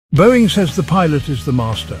Boeing says the pilot is the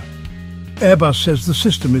master. Airbus says the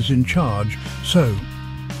system is in charge. So,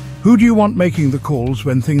 who do you want making the calls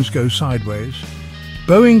when things go sideways?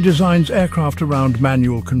 Boeing designs aircraft around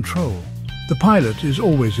manual control. The pilot is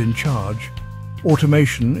always in charge.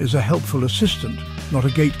 Automation is a helpful assistant, not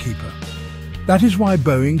a gatekeeper. That is why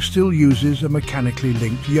Boeing still uses a mechanically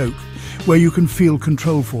linked yoke, where you can feel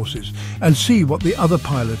control forces and see what the other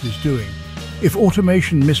pilot is doing. If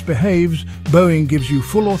automation misbehaves, Boeing gives you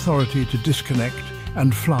full authority to disconnect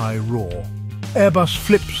and fly raw. Airbus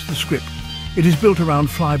flips the script. It is built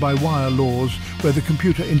around fly-by-wire laws where the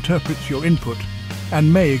computer interprets your input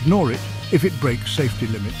and may ignore it if it breaks safety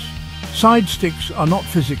limits. Side sticks are not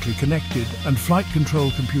physically connected, and flight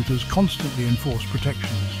control computers constantly enforce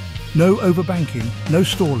protections. No overbanking, no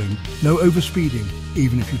stalling, no overspeeding,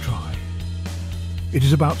 even if you try. It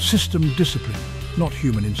is about system discipline, not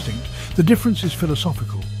human instinct. The difference is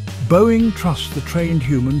philosophical. Boeing trusts the trained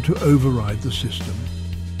human to override the system.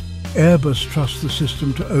 Airbus trusts the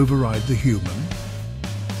system to override the human.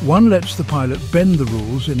 One lets the pilot bend the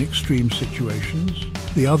rules in extreme situations.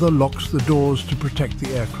 The other locks the doors to protect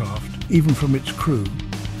the aircraft, even from its crew.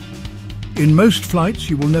 In most flights,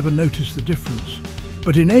 you will never notice the difference.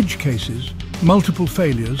 But in edge cases, multiple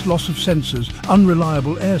failures, loss of sensors,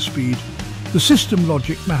 unreliable airspeed, the system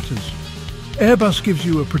logic matters. Airbus gives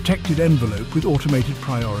you a protected envelope with automated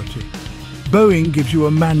priority. Boeing gives you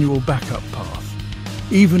a manual backup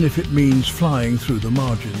path, even if it means flying through the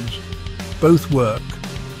margins. Both work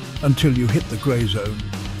until you hit the grey zone.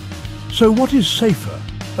 So what is safer?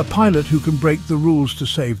 A pilot who can break the rules to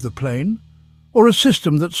save the plane? Or a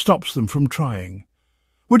system that stops them from trying?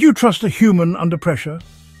 Would you trust a human under pressure?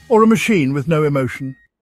 Or a machine with no emotion?